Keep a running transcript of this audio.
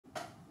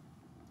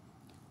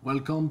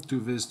Welcome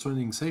to this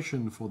training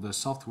session for the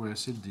software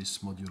SILDIS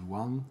Module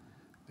 1,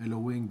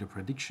 allowing the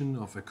prediction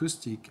of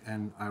acoustic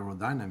and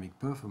aerodynamic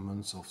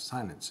performance of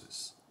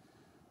silencers.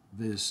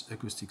 This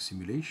acoustic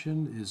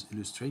simulation is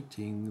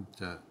illustrating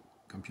the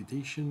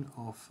computation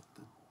of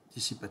the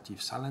dissipative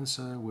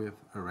silencer with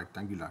a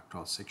rectangular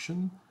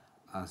cross-section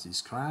as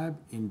described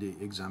in the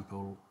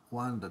example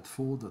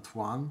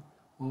 1.4.1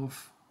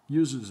 of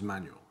User's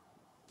Manual.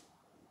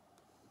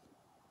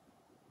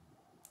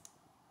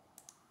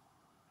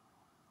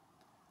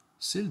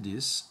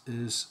 SILDIS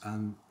is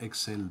an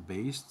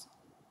Excel-based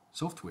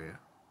software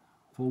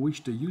for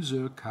which the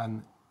user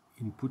can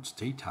input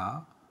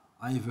data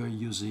either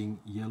using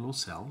yellow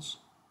cells,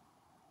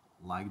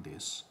 like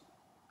this,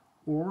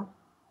 or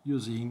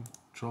using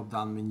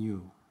drop-down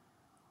menu,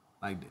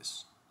 like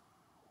this.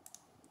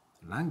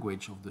 The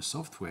language of the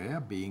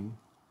software being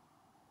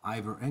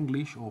either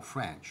English or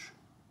French.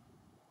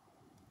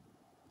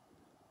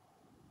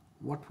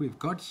 What we've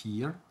got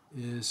here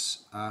is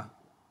a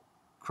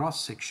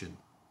cross-section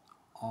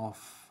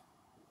of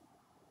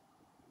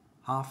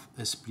half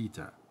a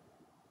splitter.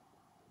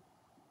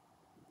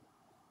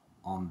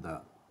 On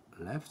the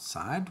left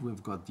side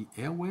we've got the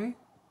airway.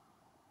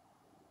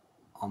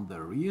 On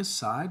the rear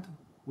side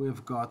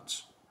we've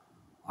got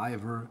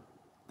either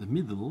the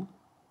middle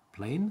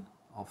plane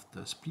of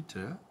the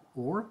splitter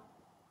or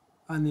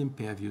an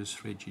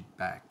impervious rigid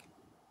bag.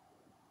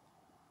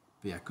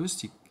 The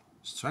acoustic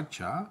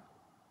structure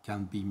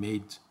can be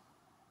made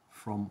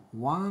from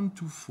 1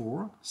 to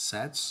 4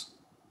 sets,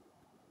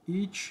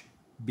 each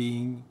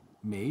being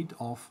made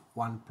of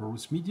one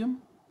porous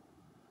medium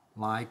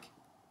like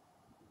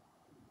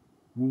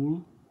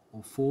wool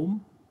or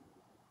foam,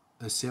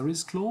 a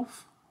series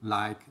cloth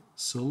like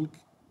silk,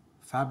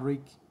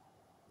 fabric,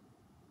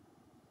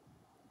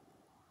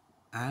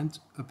 and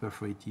a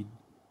perforated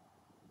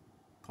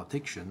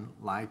protection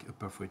like a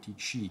perforated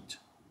sheet.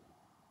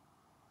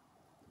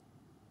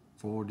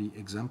 For the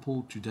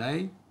example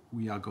today,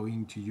 we are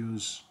going to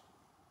use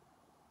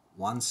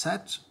one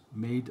set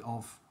made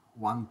of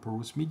one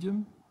porous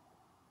medium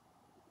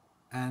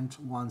and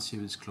one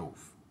series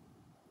cloth.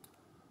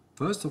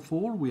 First of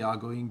all, we are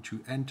going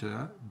to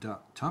enter the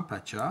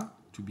temperature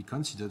to be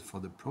considered for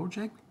the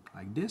project,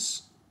 like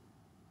this,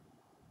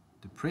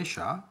 the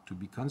pressure to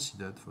be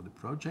considered for the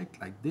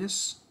project, like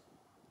this,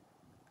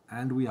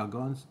 and we are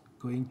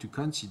going to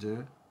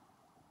consider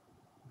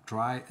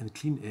dry and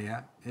clean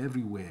air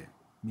everywhere,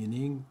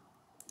 meaning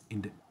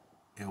in the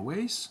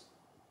airways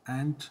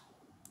and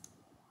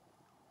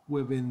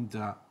within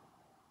the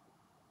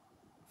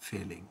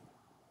filling.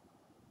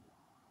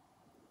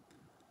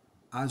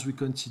 As we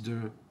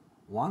consider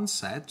one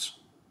set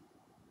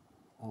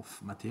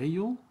of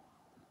material,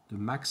 the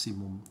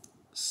maximum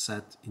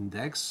set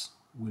index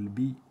will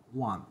be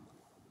 1,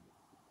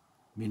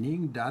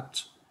 meaning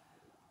that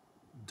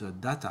the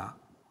data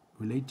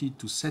related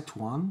to set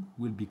 1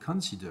 will be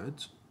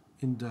considered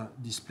in the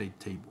displayed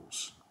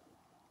tables.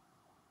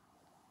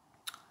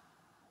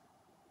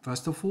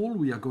 First of all,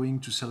 we are going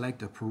to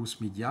select a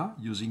porous media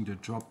using the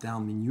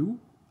drop-down menu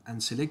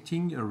and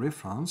selecting a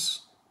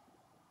reference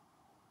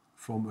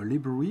from a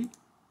library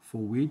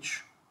for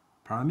which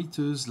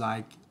parameters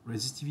like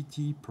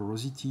resistivity,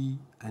 porosity,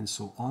 and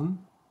so on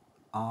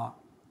are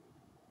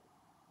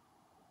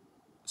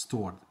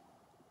stored.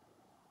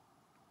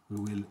 We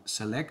will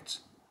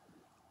select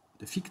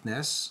the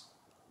thickness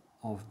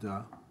of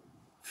the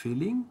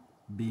filling,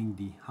 being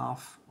the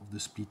half of the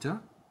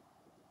splitter,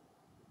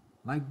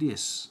 like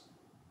this.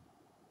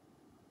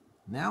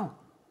 Now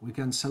we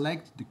can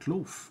select the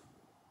cloth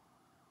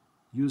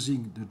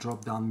using the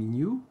drop-down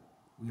menu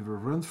with a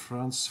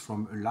reference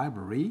from a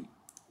library,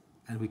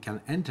 and we can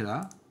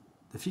enter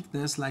the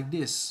thickness like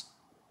this.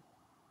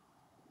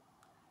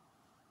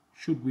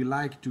 Should we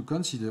like to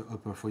consider a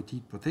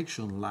perforated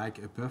protection like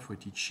a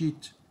perforated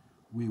sheet,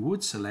 we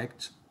would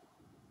select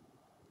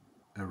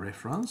a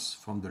reference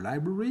from the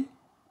library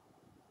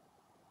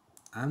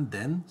and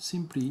then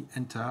simply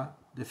enter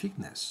the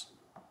thickness.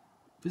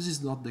 This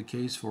is not the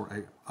case for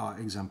our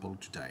example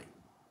today.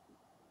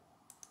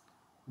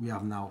 We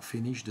have now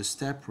finished the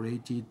step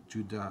related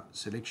to the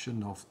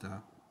selection of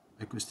the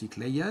acoustic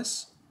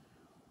layers.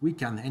 We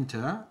can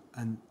enter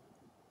a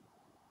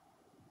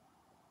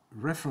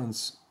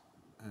reference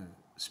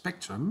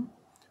spectrum,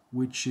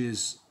 which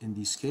is in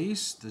this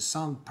case the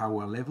sound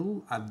power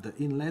level at the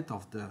inlet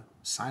of the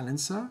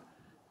silencer,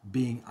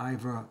 being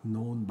either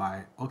known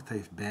by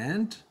octave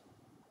band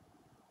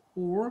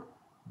or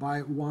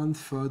by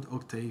 1/3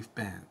 octave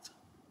band.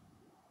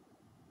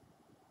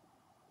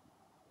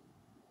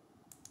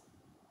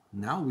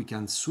 Now we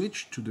can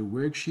switch to the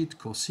worksheet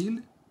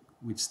COSIL,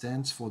 which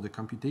stands for the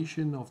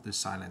computation of the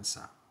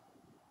silencer.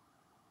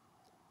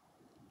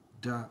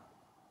 The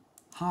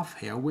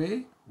half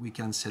airway we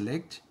can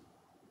select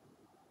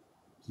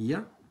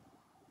here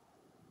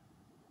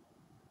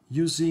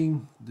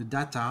using the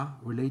data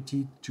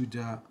related to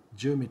the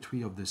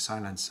geometry of the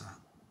silencer.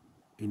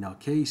 In our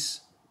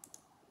case,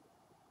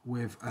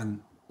 with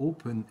an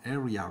open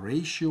area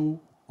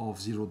ratio of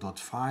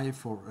 0.5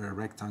 for a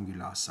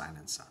rectangular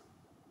silencer.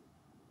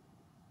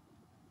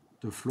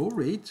 The flow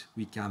rate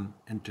we can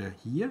enter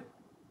here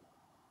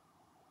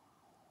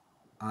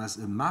as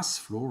a mass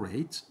flow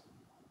rate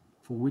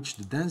for which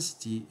the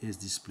density is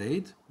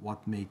displayed,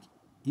 what makes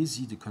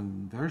easy the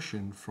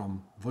conversion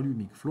from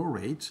volumic flow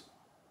rate,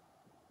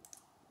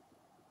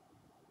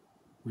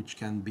 which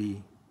can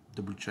be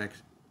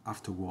double-checked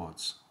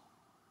afterwards.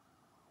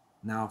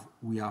 Now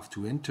we have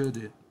to enter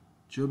the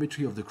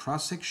geometry of the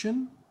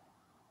cross-section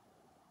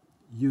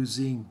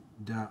using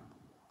the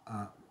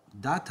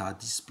data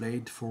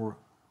displayed for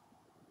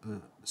a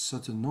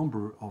certain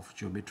number of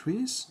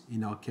geometries.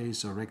 In our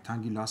case, a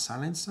rectangular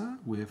silencer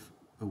with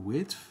a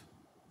width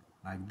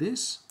like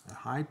this, a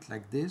height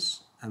like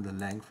this, and a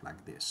length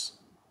like this.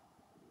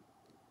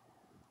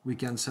 We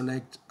can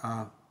select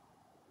a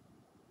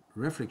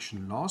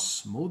reflection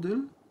loss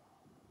model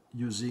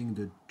using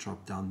the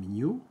drop-down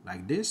menu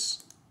like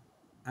this,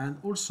 and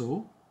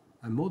also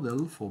a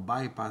model for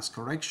bypass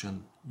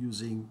correction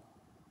using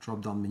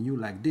drop-down menu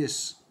like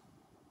this.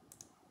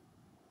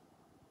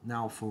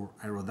 Now for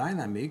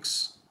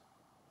aerodynamics,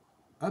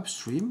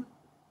 upstream,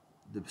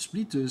 the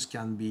splitters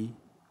can be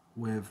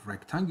with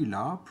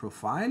rectangular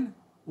profile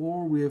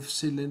or with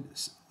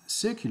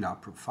circular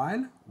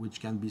profile, which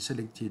can be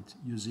selected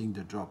using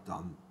the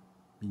drop-down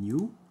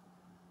menu.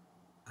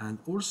 And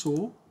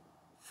also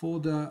for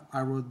the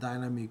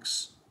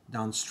aerodynamics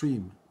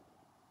downstream,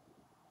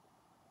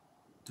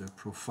 the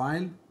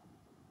profile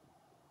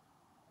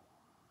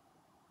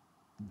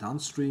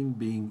downstream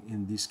being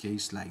in this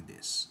case like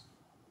this.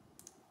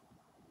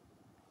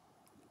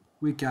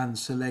 We can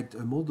select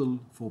a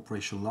model for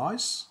pressure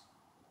loss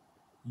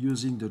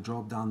using the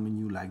drop-down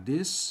menu like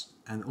this,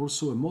 and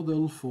also a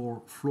model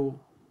for flow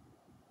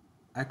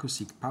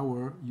acoustic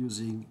power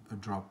using a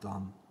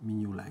drop-down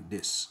menu like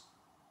this.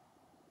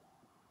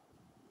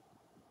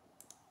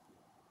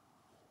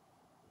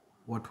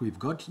 What we've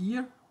got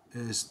here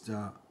is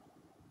the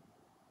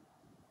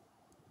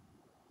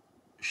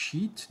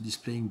sheet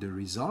displaying the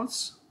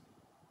results.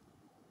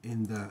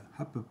 In the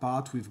upper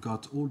part we've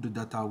got all the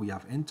data we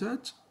have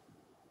entered,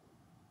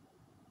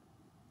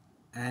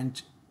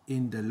 and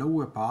in the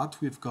lower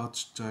part we've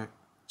got the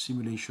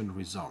simulation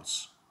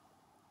results.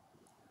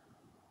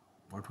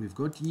 What we've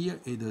got here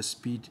is the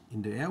speed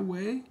in the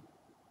airway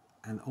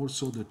and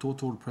also the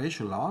total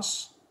pressure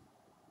loss,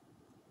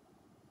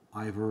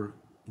 either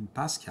in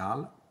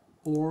Pascal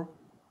or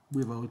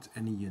without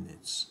any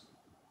units.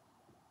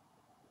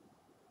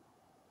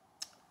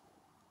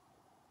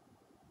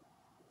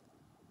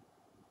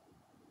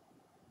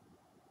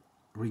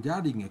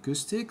 Regarding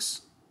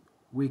acoustics,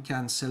 we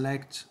can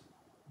select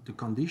the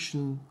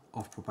condition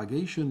of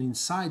propagation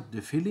inside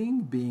the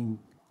filling, being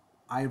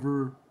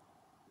either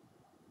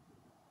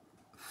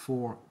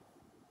for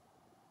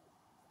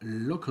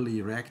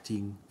locally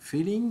reacting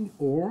filling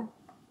or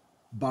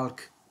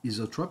bulk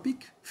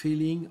isotropic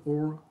filling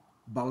or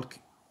bulk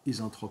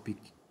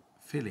isentropic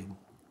filling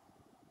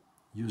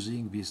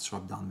using this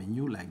drop-down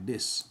menu like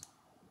this.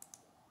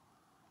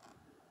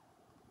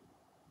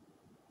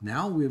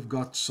 Now we've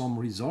got some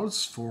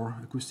results for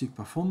acoustic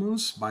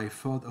performance by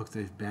third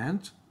octave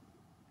band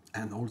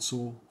and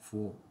also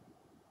for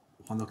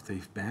one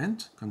octave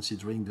band,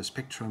 considering the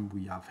spectrum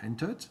we have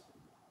entered.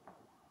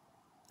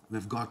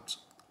 We've got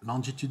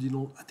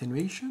longitudinal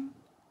attenuation,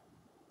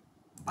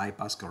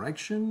 bypass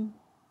correction,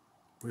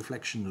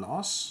 reflection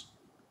loss,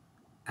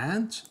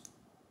 and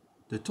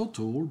the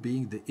total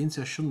being the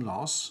insertion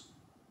loss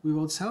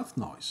without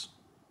self-noise.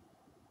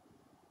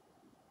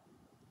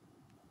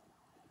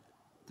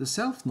 The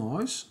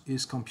self-noise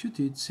is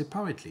computed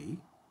separately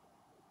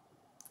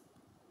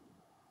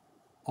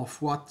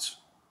of what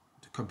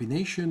the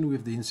combination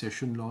with the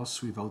insertion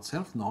loss without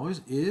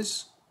self-noise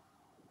is,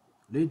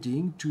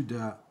 leading to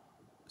the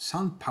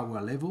sound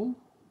power level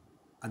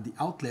at the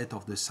outlet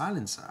of the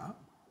silencer,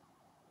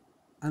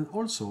 and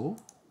also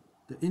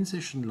the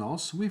insertion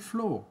loss with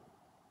flow.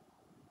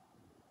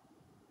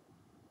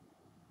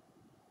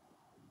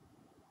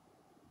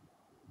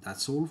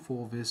 That's all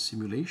for this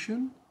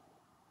simulation.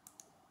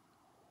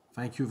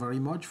 Thank you very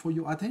much for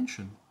your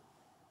attention.